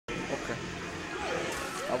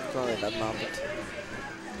Sorry, that moment.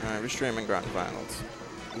 Alright, we're streaming grand finals.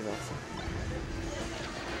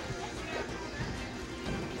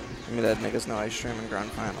 Let me let niggas know I streaming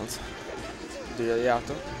grand finals. Do you have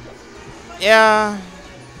to? Yeah.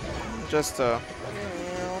 Just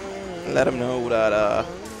let them know that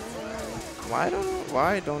why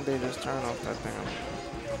don't they just turn off that thing?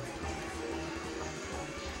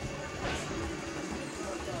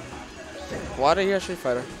 Why do you hear Street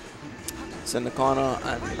Fighter? It's in the corner,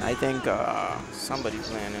 and I think somebody's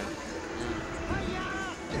playing it.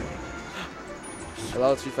 I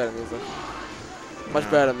love Street Fighter music. Much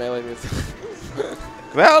better than Melee music.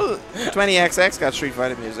 Well, 20XX got Street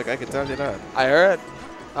Fighter music, I can tell you that. I heard.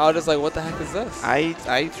 I was just like, what the heck is this? I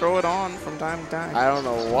throw it on from time to time. I don't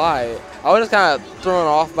know why. I was just kind of thrown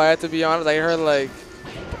off by it, to be honest. I heard like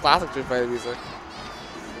the classic Street Fighter music.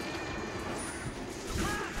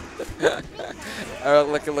 I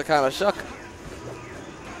look kind of shook.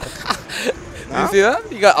 You see that?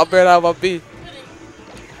 You got up air down up B.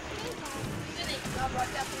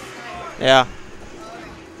 Yeah.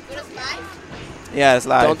 Yeah, it's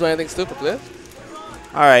live. Don't do anything stupid, please.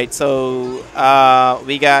 All right, so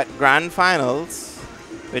we got grand finals,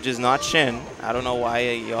 which is not Shin. I don't know why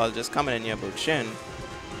y'all just coming in here about Shin,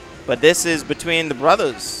 but this is between the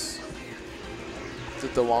brothers. Is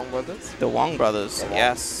it the Dawong brothers? The Dawong brothers,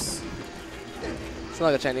 yes. It's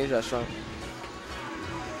like a Chinese restaurant.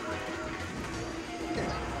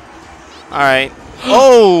 All right.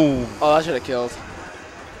 Oh! Oh, that should have killed.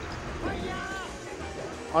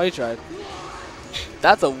 Oh, you tried.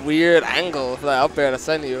 That's a weird angle for that up air to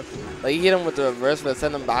send you. Like, you hit him with the reverse, but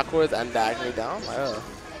send him backwards and diagonally down. Like,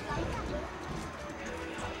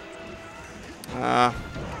 Yeah.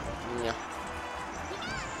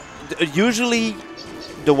 Usually,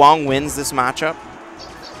 Dawong wins this matchup.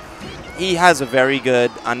 He has a very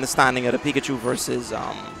good understanding of the Pikachu versus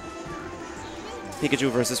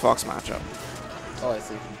Fox matchup. oh, I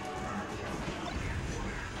see.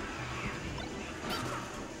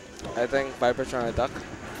 I think Viper's trying to duck.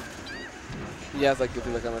 He has like goofy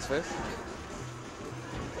look on his face.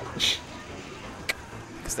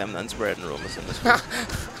 Because them done spreading rumors in this one.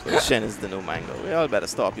 Shin is the new mango. We all better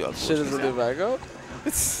stop y'all. Shit is the new mango.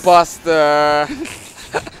 Buster.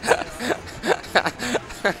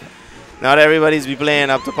 Not everybody's be playing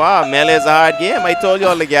up to par. Melee is a hard game. I told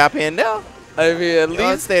y'all the gap in there. I mean, at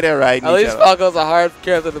Y'all least stay there right. At least Falco's a hard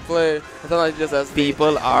character to play. It's not like just as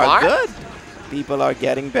people are good. People are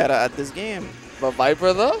getting better at this game. But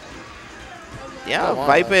Viper though? Yeah,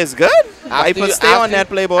 Viper is good. Viper stay on that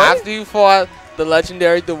playboy. After you fought the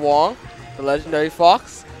legendary Dawong, the legendary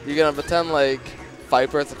Fox, you're gonna pretend like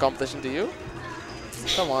Viper is a competition to you?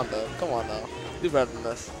 Come on though. Come on now. Do better than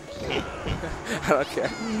this. I don't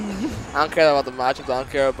care. I don't care about the matchups. I don't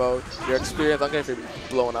care about your experience. I don't care if you're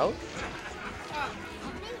blown out.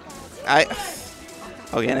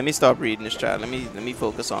 Okay, let me stop reading this chat. Let me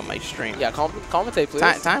focus on my stream. Yeah, commentate,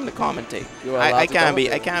 please. Time to commentate. I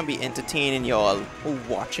can't be entertaining y'all who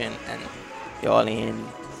watching and y'all in.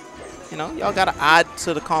 You know, y'all gotta add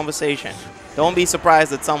to the conversation. Don't be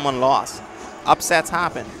surprised that someone lost. Upsets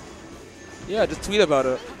happen. Yeah, just tweet about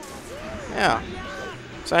it. Yeah.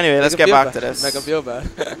 So anyway, let's get back to this. Make him feel bad.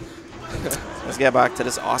 Let's get back to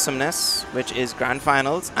this awesomeness, which is grand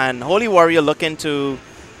finals, and Holy Warrior looking to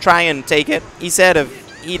try and take it. He said if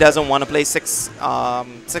he doesn't want to play six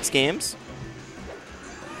games.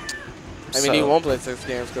 I mean, he won't play 6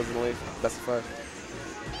 games because of the league. Best of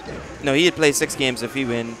 5. No, he'd play 6 games if he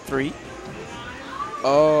win 3.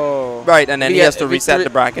 Oh. Right, and then he has to reset the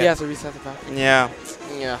bracket. He has to reset the bracket. Yeah.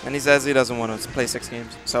 Yeah. And he says he doesn't want to play 6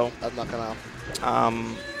 games. So that's not gonna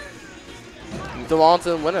happen. The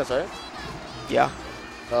Wallington winners, right? Yeah.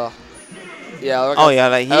 Oh. Yeah. Oh yeah,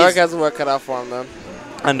 like Eric has work cut out for him, man.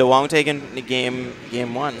 And Dawong taking the game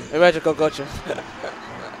 1. Maybe I should go coach him.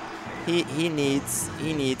 he needs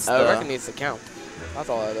Eric needs to count. That's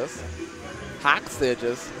all it is. Hack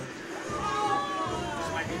stages.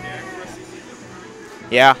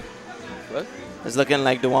 Yeah. What? It's looking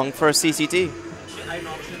like Dawong first CCT.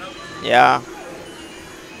 Yeah.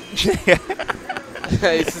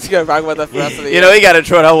 He's just gonna brag about that for the rest of the year. You know, he gotta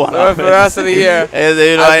throw that one out. For the rest of the year.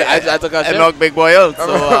 You know, I took a I knocked big boy out. So,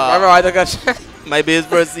 remember I took a shit? Might be his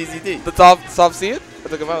first CCT. The top seed? I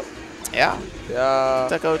took him out. Yeah. Yeah.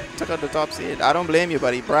 Took out the top seed. I don't blame you,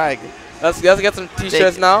 buddy. Brag. Let's get some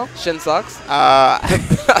t-shirts now. Shin sucks.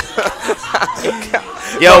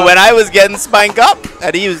 Yo, when I was getting spanked up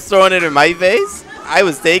and he was throwing it in my face, I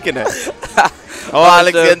was taking it. Oh,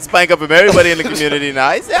 Alex getting spanked up from everybody in the community now.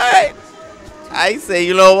 I say, all right. I say,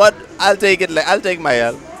 you know what? I'll take it. I'll take my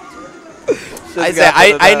L. I say,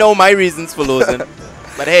 I know my reasons for losing.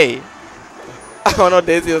 But hey, I don't know what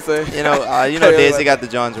Daisy will say. you know Daisy got the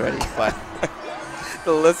Johns ready, but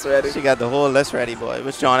the list ready. she got the whole list ready, boy.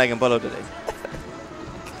 Which John I can pull out today?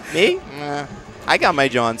 Me? Nah. I got my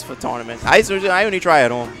Johns for tournament. I only try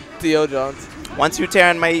at home. Theo Jones. Once you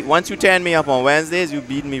turn me up on Wednesdays, you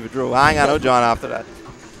beat me for Drew. I ain't got no John after that.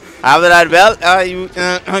 After that belt,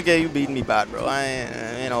 okay, you beat me bad, bro. I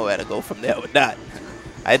ain't know where to go from there with that.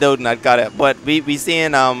 I do not got it. But we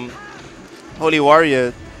seeing Holy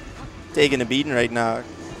Warrior taking a beating right now.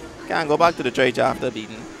 Can't go back to the church after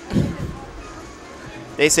beating.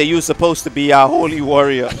 They say you're supposed to be our Holy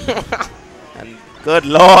Warrior. And good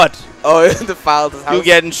Lord. Oh, it defiled his house. You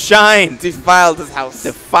getting shined. Defiled his house.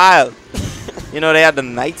 Defiled. You know, they had the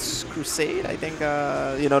Knights Crusade, I think,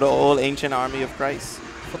 you know, the old ancient army of Christ.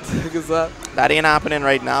 What the heck is that? That ain't happening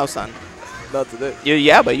right now, son. Not today.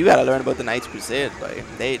 Yeah, but you gotta learn about the Knights Crusade, boy.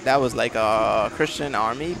 That was like a Christian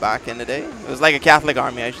army back in the day. It was like a Catholic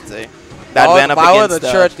army, I should say. That went up why would against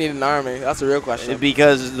the church need an army? That's a real question.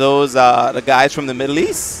 Because those the guys from the Middle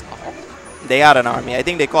East, they had an army. I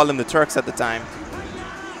think they called them the Turks at the time,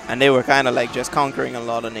 and they were kind of like just conquering a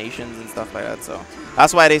lot of nations and stuff like that. So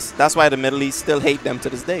that's why the Middle East still hate them to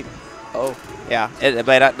this day. Oh, yeah,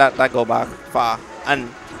 but that go back far.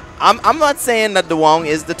 And I'm not saying that Dawong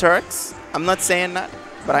is the Turks. I'm not saying that,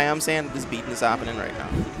 but I am saying that this beating is happening right now.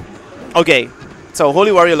 Okay, so Holy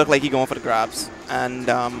Warrior looked like he going for the grabs, and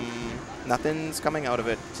nothing's coming out of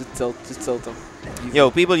it. Just tilt him.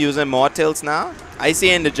 Yo, people using more tilts now. I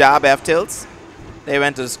see in the job F tilts. They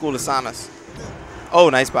went to the school of Sanas. Oh,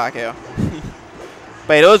 nice back air.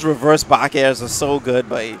 But those reverse back airs are so good,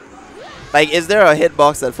 but like, is there a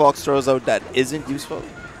hitbox that Fox throws out that isn't useful?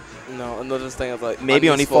 No, another thing is like maybe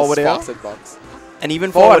only forward air. Fox hitbox. And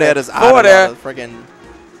even forward air is forward air. Friggin'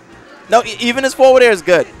 no, even his forward air is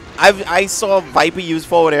good. I saw Viper use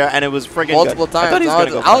forward air and it was friggin' multiple good. times.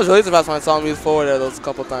 I was really surprised when I saw him use forward air those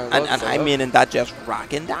couple times. And I mean, and that just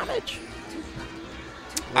rocking damage.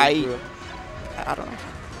 I don't know.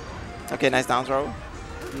 Okay, nice down throw.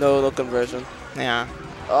 No conversion. Yeah.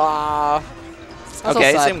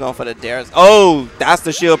 Okay, so I'm going for the dares. Oh, that's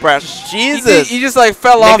the shield pressure. Jesus. He just like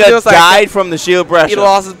fell off. He died from the shield pressure. He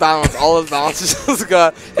lost his balance. All his balance was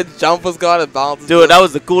gone. His jump was gone. His balance was Dude, that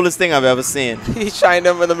was the coolest thing I've ever seen. He shined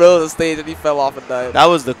him in the middle of the stage and he fell off and died. That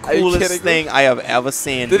was the coolest thing I have ever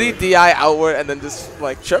seen. Did he DI outward and then just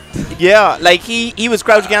like tripped? Yeah, like he was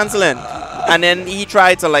crouch canceling. And then he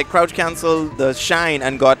tried to like crouch cancel the shine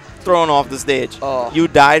and got thrown off the stage. Oh. You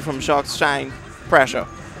died from shock shine pressure.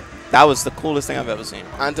 That was the coolest thing I've ever seen.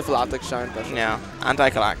 Antiphylactic shine pressure. Yeah,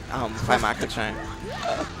 climactic shine.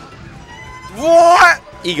 What?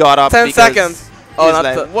 He got up. 10 seconds. Oh, not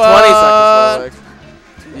like, 20 seconds.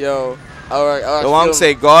 Like, yo. Alright. Dawong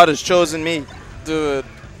say God has chosen me. Dude.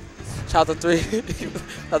 Chapter 3.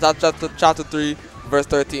 Chapter 3, verse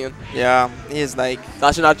 13. Yeah, he's like.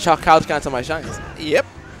 That should not couch cancel my shines. Yep.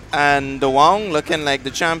 And Dawong looking like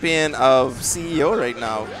the champion of CEO right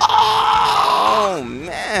now. Oh,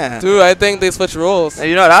 man. Dude, I think they switched roles.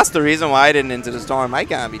 You know, that's the reason why I didn't enter the storm. I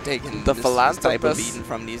can't be taking the this type of beating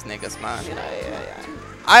from these niggas, man. Yeah.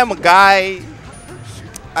 I am a guy.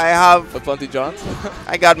 I have... With plenty Johns?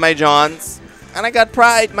 I got my Johns. And I got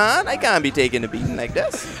pride, man. I can't be taking a beating like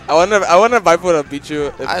this. I wonder if Viper would have beat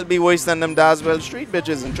you. I'll be wasting them Daswell Street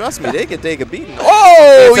bitches, and trust me, they can take a beating.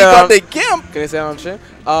 Oh, he got the gimp. Can you say on shit?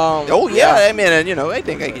 Oh yeah, I mean, and, you know, I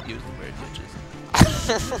think I could use the word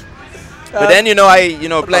bitches. But then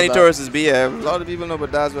plenty tourists be here. A lot of people know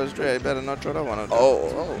about Daswell Street. I better not throw that one out.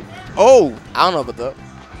 Oh. I don't know about that.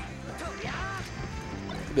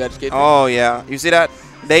 Be educated. Oh yeah, you see that?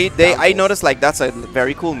 I noticed like that's a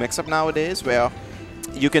very cool mix-up nowadays where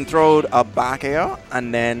you can throw a back air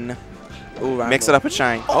and then mix it up with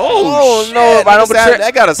shine. Oh shit. No, Rhino betrayed.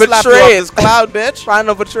 I gotta slap you off this cloud, bitch.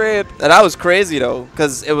 Rhino betrayed. That was crazy though,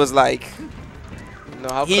 because it was like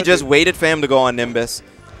he just waited for him to go on Nimbus.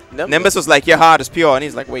 Nimbus was like, your heart is pure, and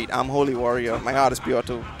he's like, wait, I'm Holy Warrior. My heart is pure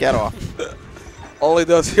too. Get off. Only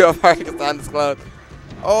those who are focused on this cloud.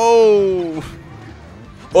 Oh.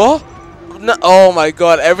 No, oh my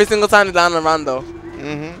god, every single time they land around though.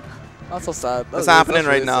 That's so sad. That's happening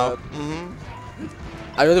right now.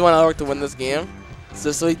 I really want Alric to win this game,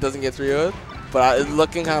 just so he doesn't get 3-0'd. But it's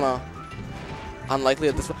looking kind of unlikely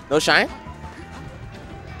at this point. No shine?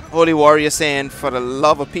 Holy Warrior saying, for the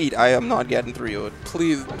love of Pete, I am not getting 3-0'd.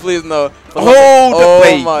 Please no.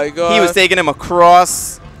 Oh my god. He was taking him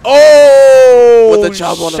across. Oh! With the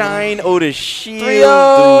job on shine. Oh, the shield,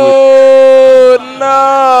 3-0! dude.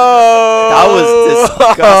 No! That was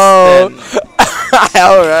disgusting.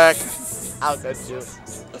 Alric. I'll get you.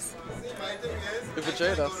 He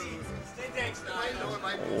betrayed us.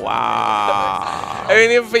 Wow. I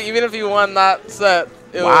mean, even if you won that set,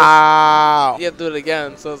 it Wow. you have to do it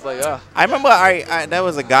again. So it's like, ugh. I remember there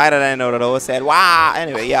was a guy that I know that always said, wow.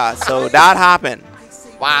 Anyway, yeah, so that happened.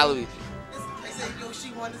 Wow, Luigi.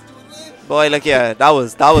 Boy, look, yeah, that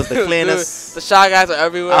was the cleanest. Dude, the Shy Guys are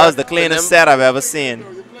everywhere. That was the cleanest set I've ever seen.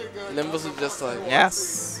 Nimbus was just like,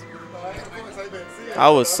 yes. I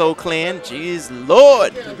was so clean. Jeez,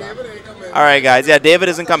 Lord. All right, guys. Yeah, David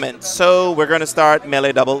isn't coming. So we're going to start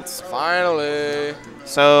melee doubles. Finally.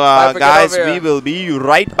 So, guys, we will be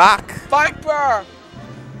right back. Viper!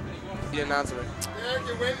 The announcement.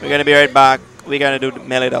 We're going to be right back. We're going to do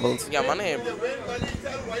melee doubles. Yeah, my name.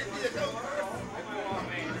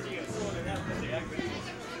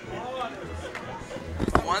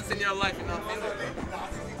 Once in your life, you know,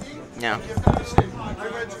 yeah.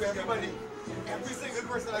 Every single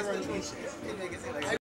person I run into.